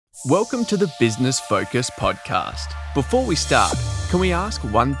Welcome to the Business Focus podcast. Before we start, can we ask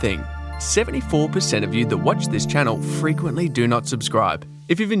one thing? 74% of you that watch this channel frequently do not subscribe.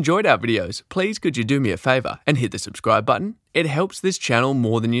 If you've enjoyed our videos, please could you do me a favour and hit the subscribe button? It helps this channel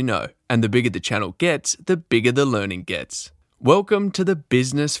more than you know, and the bigger the channel gets, the bigger the learning gets. Welcome to the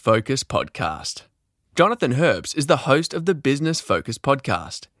Business Focus podcast. Jonathan Herps is the host of the Business Focus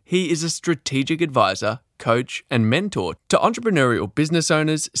podcast. He is a strategic advisor, coach, and mentor to entrepreneurial business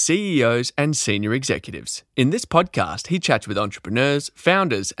owners, CEOs, and senior executives. In this podcast, he chats with entrepreneurs,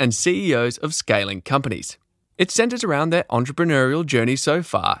 founders, and CEOs of scaling companies. It centers around their entrepreneurial journey so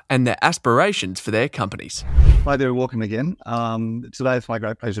far and their aspirations for their companies. Hi there, welcome again. Today it's my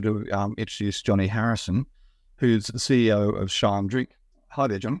great pleasure to introduce Jonny Harrison, who's the CEO of Shine Drink. Hi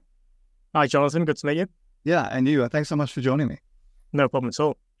there, John. Hi, Jonathan. Good to meet you. Yeah, and you. Thanks so much for joining me. No problem at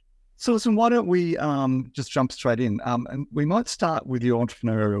all. So listen, why don't we just jump straight in? And we might start with your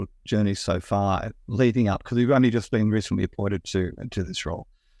entrepreneurial journey so far, leading up, because you've only just been recently appointed to this role.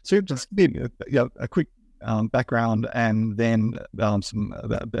 So just give me a quick background and then some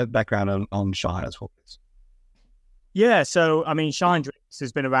background on Shine as well, please. Yeah, so Shine Drinks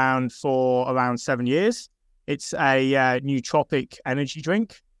has been around for around 7 years. It's a nootropic energy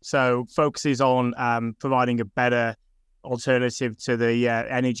drink, so focuses on providing a better alternative to the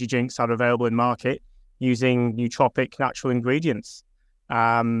energy drinks that are available in market using nootropic natural ingredients.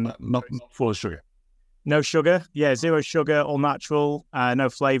 Not full of sugar. No sugar. Yeah, zero sugar, all natural, no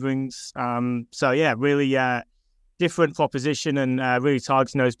flavorings. Really different proposition and really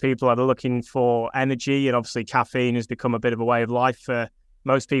targeting those people that are looking for energy. And obviously caffeine has become a bit of a way of life for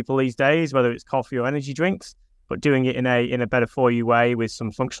most people these days, whether it's coffee or energy drinks, but doing it in a better for you way with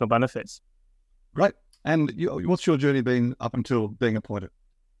some functional benefits. Right. And what's your journey been up until being appointed?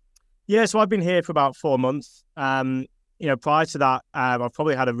 Yeah, so I've been here for about 4 months. Prior to that, I've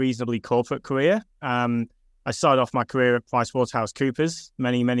probably had a reasonably corporate career. I started off my career at PricewaterhouseCoopers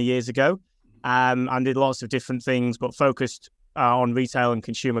many, many years ago, and did lots of different things, but focused on retail and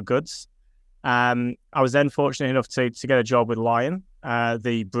consumer goods. I was then fortunate enough to get a job with Lion,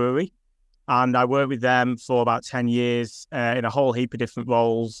 the brewery, and I worked with them for about 10 years in a whole heap of different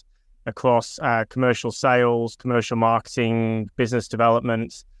roles across commercial sales, commercial marketing, business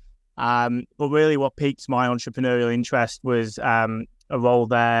development. But really what piqued my entrepreneurial interest was a role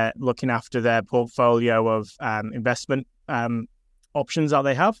there looking after their portfolio of investment options that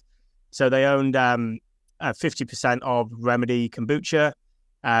they have. So they owned 50% of Remedy Kombucha.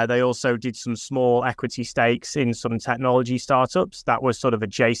 They also did some small equity stakes in some technology startups that was sort of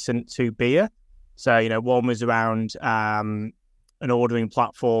adjacent to beer. So, one was around an ordering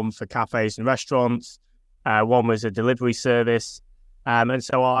platform for cafes and restaurants. One was a delivery service. And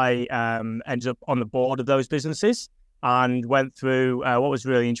so I ended up on the board of those businesses and went through what was a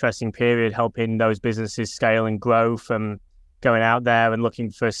really interesting period, helping those businesses scale and grow from going out there and looking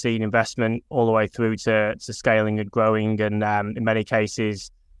for seed investment all the way through to scaling and growing. And in many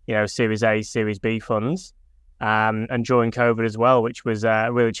cases, Series A, Series B funds. And during COVID as well, which was a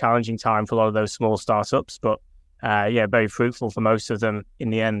really challenging time for a lot of those small startups, but very fruitful for most of them in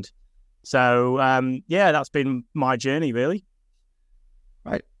the end. So, that's been my journey, really.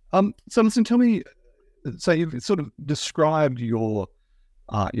 Right. So listen, tell me, so you've sort of described your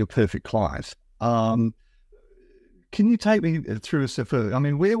perfect client. Can you take me through a step further?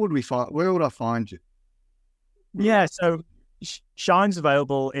 Where would I find you? Yeah, so Shine's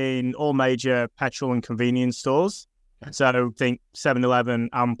available in all major petrol and convenience stores. Okay. So think 7-Eleven,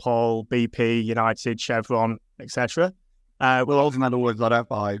 Ampol, BP, United, Chevron, etc. Well, in other words, I don't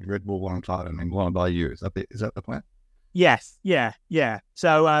buy Red Bull one time and want to buy you. Is that the plan? Yes, yeah.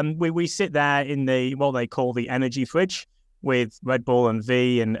 So we sit there in what they call the energy fridge with Red Bull and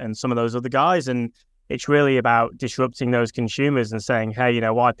V and some of those other guys, and it's really about disrupting those consumers and saying, hey,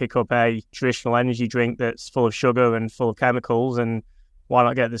 why pick up a traditional energy drink that's full of sugar and full of chemicals, and why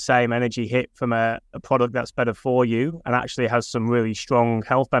not get the same energy hit from a product that's better for you and actually has some really strong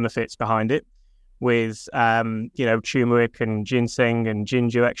health benefits behind it with, turmeric and ginseng and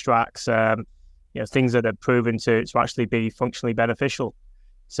ginger extracts, things that are proven to actually be functionally beneficial.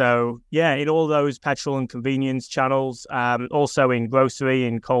 So, in all those petrol and convenience channels, also in grocery,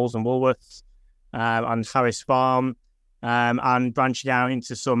 in Coles and Woolworths, and Harris Farm, and branching out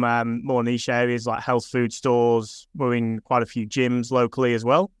into some more niche areas like health food stores. We're in quite a few gyms locally as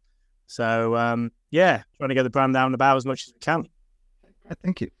well. So, trying to get the brand out and about as much as we can.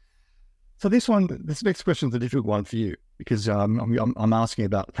 Thank you. So this next question is a difficult one for you because I'm asking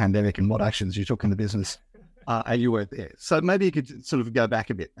about the pandemic and what actions you took in the business and you were there. So maybe you could sort of go back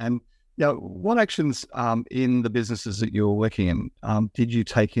a bit and what actions in the businesses that you're working in did you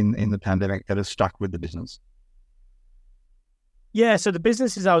take in the pandemic that has stuck with the business? Yeah, so the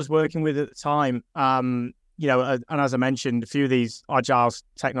businesses I was working with at the time, and as I mentioned, a few of these agile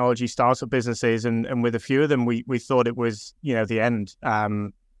technology startup businesses, and with a few of them, we thought it was, the end.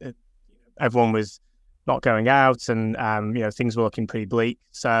 Everyone was not going out, and things were looking pretty bleak.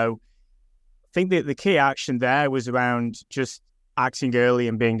 So I think that the key action there was around just acting early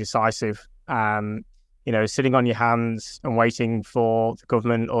and being decisive. Sitting on your hands and waiting for the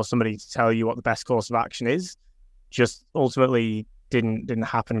government or somebody to tell you what the best course of action is, just ultimately didn't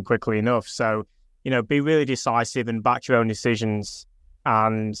happen quickly enough. So, be really decisive and back your own decisions,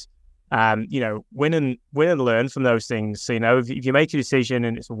 and win and learn from those things. So, if you make a decision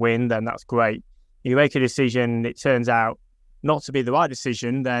and it's a win, then that's great. If you make a decision and it turns out not to be the right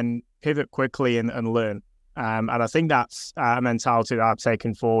decision, then pivot quickly and learn. And I think that's a mentality that I've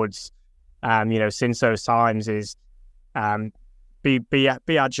taken forwards, since those times is be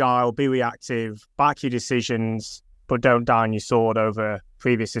agile, be reactive, back your decisions, but don't die on your sword over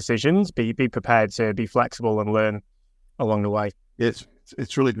previous decisions. Be prepared to be flexible and learn along the way. It's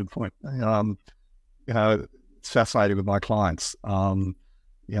really a good point. It's fascinating with my clients. I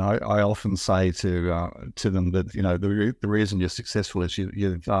often say to them that the reason you're successful is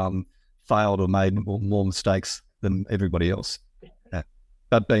you've failed or made more mistakes than everybody else,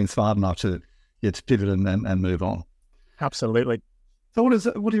 but being smart enough to pivot and move on. Absolutely. So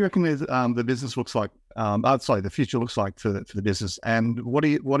what do you reckon the business looks like? The future looks like for the business, and what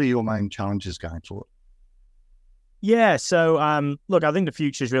are your main challenges going forward? Yeah, so look, I think the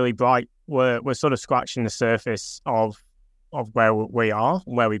future is really bright. We're sort of scratching the surface of where we are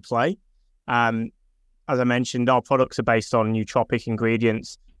and where we play. As I mentioned, our products are based on nootropic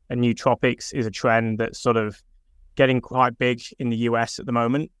ingredients, and nootropics is a trend that's sort of getting quite big in the US at the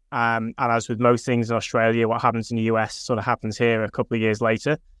moment. And as with most things in Australia, what happens in the US sort of happens here a couple of years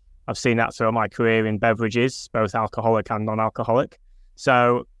later. I've seen that throughout my career in beverages, both alcoholic and non-alcoholic.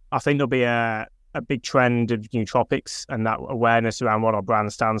 So I think there'll be a big trend of nootropics, and that awareness around what our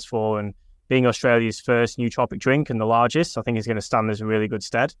brand stands for, and being Australia's first nootropic drink and the largest, I think is going to stand us in really good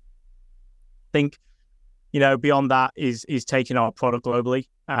stead. I think, beyond that is taking our product globally.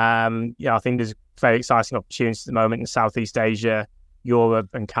 I think there's very exciting opportunities at the moment in Southeast Asia, Europe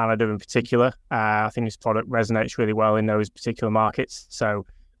and Canada in particular. I think this product resonates really well in those particular markets. So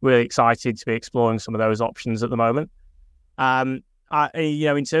really excited to be exploring some of those options at the moment. In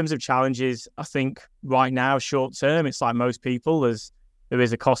terms of challenges, I think right now, short term, it's like most people, there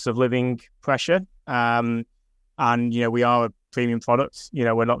is a cost of living pressure. And we are a premium product.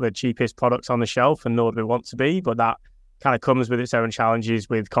 We're not the cheapest product on the shelf, and nor do we want to be, but that kind of comes with its own challenges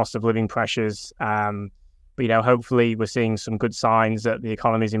with cost of living pressures. But hopefully we're seeing some good signs that the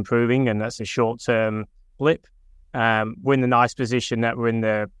economy is improving, and that's a short-term blip. We're in the nice position that we're in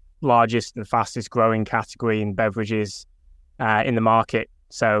the largest and fastest growing category in beverages in the market.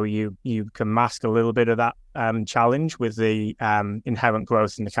 So you can mask a little bit of that challenge with the inherent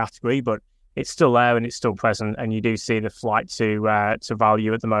growth in the category, but it's still there and it's still present. And you do see the flight to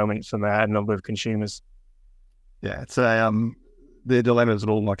value at the moment from a number of consumers. Yeah, it's the dilemmas that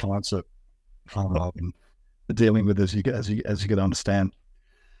all my clients are dealing with as you can understand.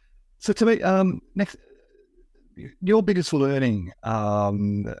 So to me, next, your biggest learning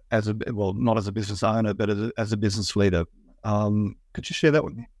not as a business owner, but as a business leader, could you share that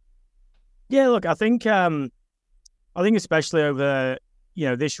with me? Yeah, look, I think especially over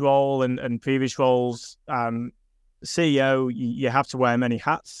this role and previous roles, CEO, you have to wear many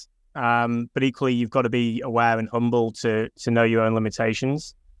hats, but equally you've got to be aware and humble to know your own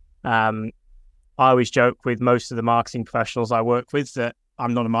limitations. I always joke with most of the marketing professionals I work with that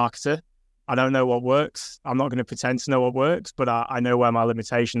I'm not a marketer. I don't know what works. I'm not going to pretend to know what works, but I know where my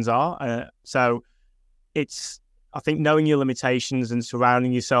limitations are. So I think knowing your limitations and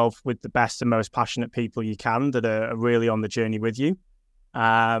surrounding yourself with the best and most passionate people you can that are really on the journey with you.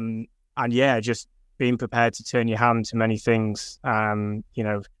 And just being prepared to turn your hand to many things. Kind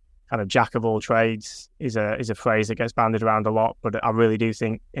of jack of all trades is a phrase that gets bandied around a lot, but I really do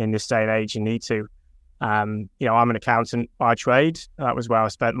think in this day and age you need to. I'm an accountant by trade. That was where I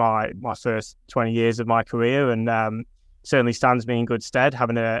spent my first 20 years of my career, and certainly stands me in good stead,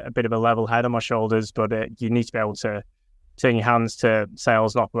 having a bit of a level head on my shoulders. But you need to be able to turn your hands to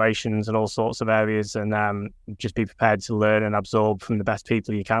sales and operations and all sorts of areas, and just be prepared to learn and absorb from the best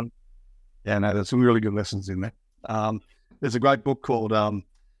people you can. Yeah, no, there's some really good lessons in there. There's a great book called A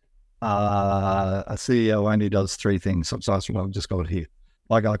CEO Only Does Three Things. I've just got it here.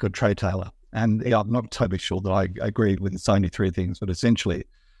 By a guy called Trey Taylor. And I'm not totally sure that I agree with it's only three things, but essentially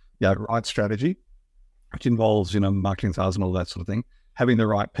right strategy, which involves, marketing, sales and all that sort of thing, having the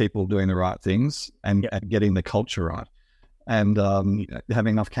right people doing the right things and getting the culture right, and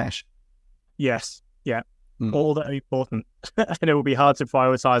having enough cash. Yes. Yeah. All that are important. And it will be hard to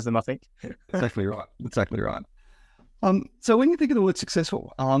prioritize them, I think. Exactly right. So when you think of the word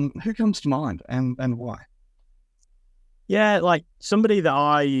successful, who comes to mind and why? Yeah, like somebody that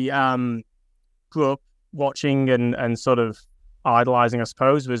I grew up watching and sort of idolizing, I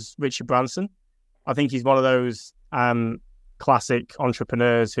suppose, was Richard Branson. I think he's one of those classic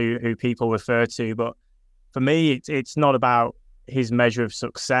entrepreneurs who people refer to. But for me, it's not about his measure of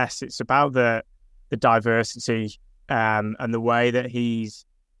success. It's about the diversity and the way that he's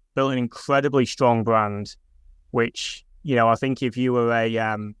built an incredibly strong brand, which, I think if you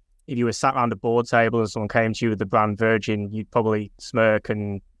were sat around a board table and someone came to you with the brand Virgin, you'd probably smirk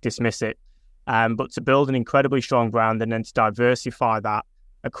and dismiss it. But to build an incredibly strong brand and then to diversify that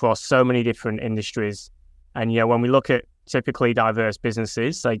across so many different industries. And, when we look at typically diverse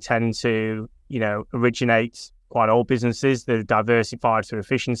businesses, they tend to, originate quite old businesses that are diversified through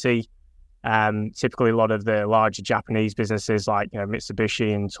efficiency. Typically a lot of the larger Japanese businesses like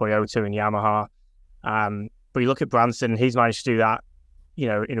Mitsubishi and Toyota and Yamaha. But you look at Branson, he's managed to do that,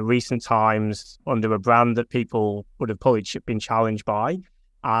 in recent times under a brand that people would have probably been challenged by,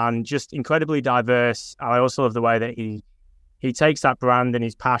 and just incredibly diverse. I also love the way that he takes that brand and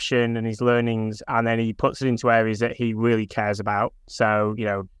his passion and his learnings, and then he puts it into areas that he really cares about. So,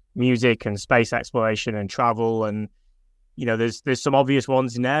 music and space exploration and travel, and there's some obvious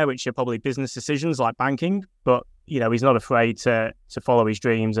ones in there which are probably business decisions like banking, but he's not afraid to follow his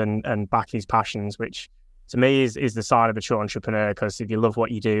dreams and back his passions, which to me is the sign of a true entrepreneur, because if you love what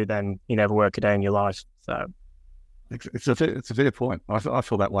you do, then you never work a day in your life. So it's a fair point. I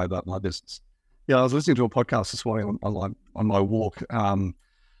feel that way about my business. Yeah, I was listening to a podcast this morning on my walk, and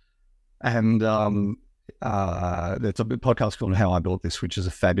there's a podcast called How I Built This, which is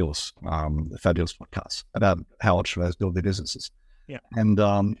a fabulous podcast about how entrepreneurs build their businesses. Yeah. And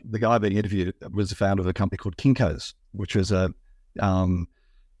the guy being interviewed was the founder of a company called Kinko's, which was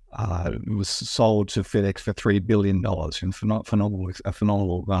was sold to FedEx for $3 billion, and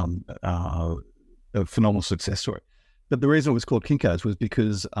a phenomenal success story. But the reason it was called Kinko's was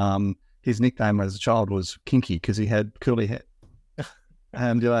because his nickname as a child was Kinky, because he had curly hair.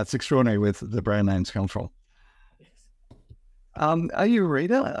 And it's extraordinary where the brand names come from. Are you a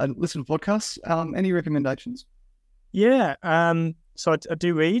reader? Listen to podcasts? Any recommendations? Yeah. So I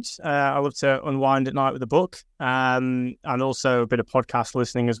do read. I love to unwind at night with a book, and also a bit of podcast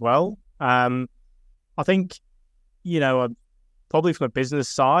listening as well. I think, probably from a business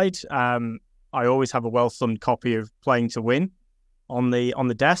side, I always have a well-thumbed copy of Playing to Win on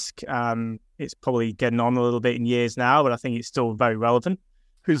the desk. It's probably getting on a little bit in years now, but I think it's still very relevant.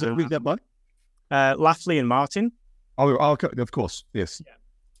 Who's that by? Lafley and Martin. Oh, of course, yes.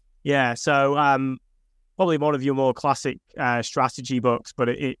 Yeah. So probably one of your more classic strategy books, but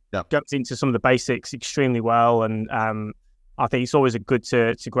it goes into some of the basics extremely well, and I think it's always good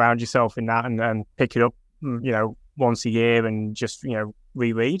to ground yourself in that and pick it up, once a year and just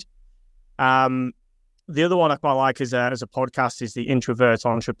reread. The other one I quite like as a podcast is the Introvert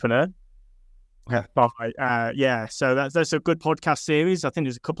Entrepreneur. Okay. So that's a good podcast series. I think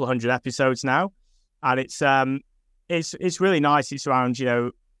there's a couple of hundred episodes now, and it's really nice. It's around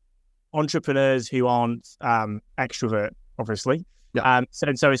entrepreneurs who aren't extrovert, obviously. Yeah. So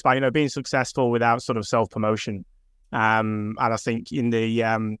it's about being successful without sort of self-promotion. And I think in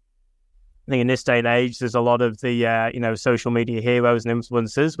this day and age, there's a lot of the social media heroes and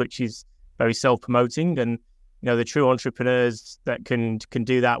influencers, which is very self-promoting, and the true entrepreneurs that can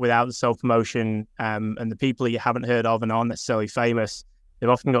do that without the self-promotion, and the people that you haven't heard of and aren't necessarily famous, they've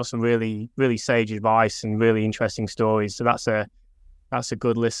often got some really, really sage advice and really interesting stories. So that's a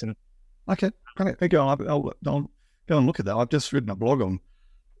good listen. Okay, great. Thank you. I'll go and look at that. I've just written a blog on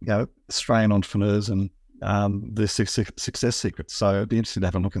Australian entrepreneurs and their success secrets. So it'd be interesting to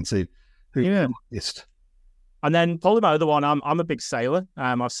have a look and see who you missed. And then probably my other one, I'm a big sailor.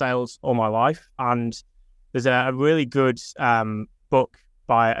 I've sailed all my life, and there's a really good book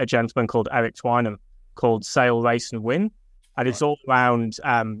by a gentleman called Eric Twynham called Sail, Race and Win. And it's all around,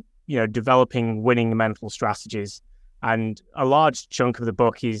 developing winning mental strategies. And a large chunk of the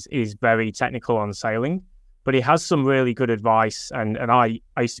book is very technical on sailing, but he has some really good advice. And I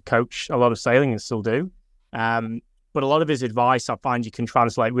used to coach a lot of sailing and still do. But a lot of his advice, I find you can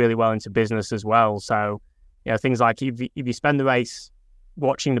translate really well into business as well. So, things like if you spend the race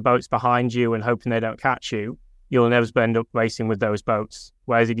watching the boats behind you and hoping they don't catch you, you'll never end up racing with those boats.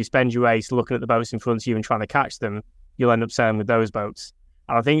 Whereas if you spend your race looking at the boats in front of you and trying to catch them, you'll end up sailing with those boats.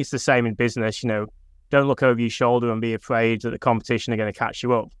 And I think it's the same in business. Don't look over your shoulder and be afraid that the competition are going to catch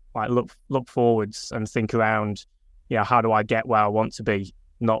you up. Like look forwards and think around, how do I get where I want to be?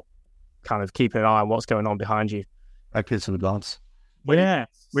 Not kind of keeping an eye on what's going on behind you. That gives some advance. Yeah.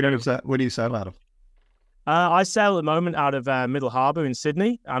 Where do you sail out of? I sail at the moment out of Middle Harbour in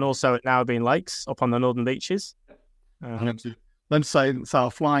Sydney, and also at Narrabeen Lakes up on the northern beaches. Let's say, so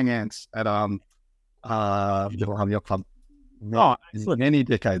flying ants at Middle Harbour Yacht Club many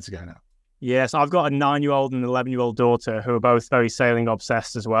decades ago now. Yes, I've got a 9-year-old and an 11-year-old daughter who are both very sailing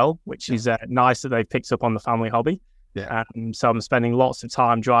obsessed as well, which is nice that they've picked up on the family hobby. Yeah. So I'm spending lots of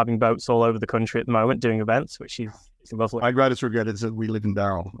time driving boats all over the country at the moment, doing events, which is lovely. My greatest regret is that we live in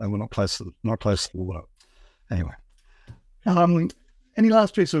Darrell and we're not close to the water. Anyway, any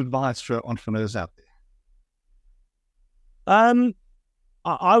last piece of advice for entrepreneurs out there? I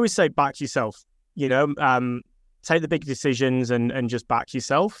always say back yourself. Take the big decisions and just back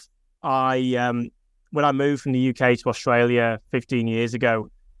yourself. When I moved from the UK to Australia 15 years ago,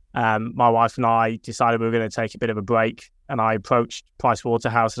 my wife and I decided we were going to take a bit of a break, and I approached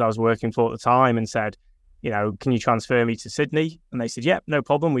Pricewaterhouse that I was working for at the time and said, can you transfer me to Sydney? And they said, yeah, no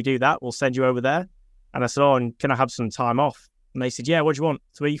problem. We do that. We'll send you over there. And I said, and can I have some time off? And they said, yeah, what do you want?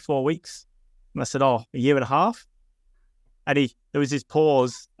 3-4 weeks? And I said, a year and a half? And there was this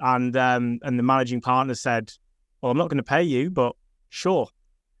pause, and the managing partner said, well, I'm not going to pay you, but sure.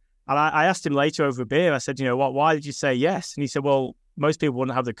 And I asked him later over a beer, I said, why did you say yes? And he said, well, most people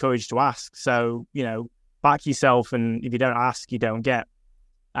wouldn't have the courage to ask. So, back yourself, and if you don't ask, you don't get.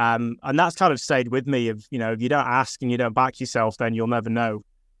 And that's kind of stayed with me of, if you don't ask and you don't back yourself, then you'll never know.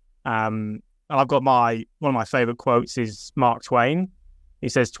 And I've got one of my favorite quotes is Mark Twain. He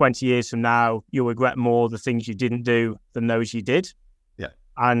says, 20 years from now, you'll regret more the things you didn't do than those you did. Yeah.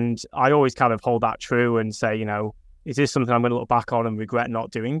 And I always kind of hold that true and say, is this something I'm going to look back on and regret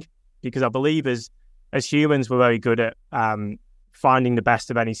not doing? Because I believe as humans, we're very good at finding the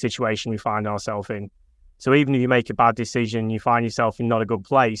best of any situation we find ourselves in. So even if you make a bad decision, you find yourself in not a good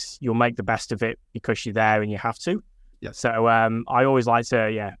place, you'll make the best of it because you're there and you have to. Yes. So I always like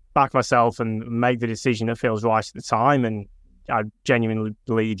to, back myself and make the decision that feels right at the time. And I genuinely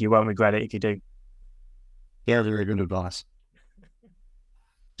believe you won't regret it if you do. Yeah, very good advice.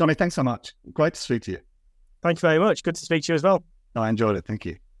 Jonny, thanks so much. Great to speak to you. Thank you very much. Good to speak to you as well. I enjoyed it. Thank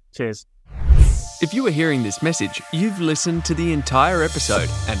you. Cheers. If you are hearing this message, you've listened to the entire episode,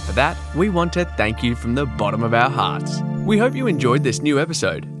 and for that, we want to thank you from the bottom of our hearts. We hope you enjoyed this new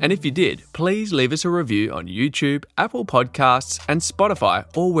episode, and if you did, please leave us a review on YouTube, Apple Podcasts, and Spotify,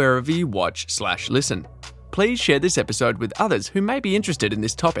 or wherever you watch/listen. Please share this episode with others who may be interested in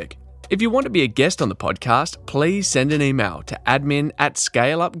this topic. If you want to be a guest on the podcast, please send an email to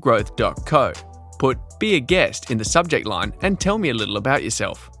admin@scaleupgrowth.co. Put "Be a guest" in the subject line and tell me a little about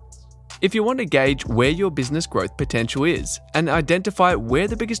yourself. If you want to gauge where your business growth potential is and identify where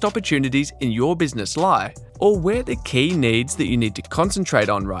the biggest opportunities in your business lie, or where the key needs that you need to concentrate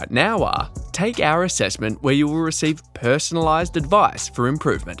on right now are, take our assessment where you will receive personalised advice for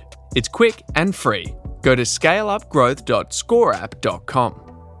improvement. It's quick and free. Go to scaleupgrowth.scoreapp.com.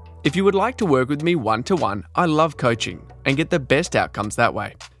 If you would like to work with me one-to-one, I love coaching and get the best outcomes that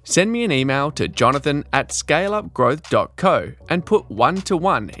way. Send me an email to jonathan@scaleupgrowth.co and put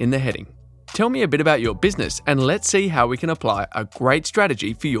one-to-one in the heading. Tell me a bit about your business and let's see how we can apply a great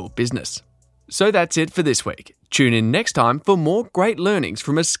strategy for your business. So that's it for this week. Tune in next time for more great learnings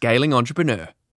from a scaling entrepreneur.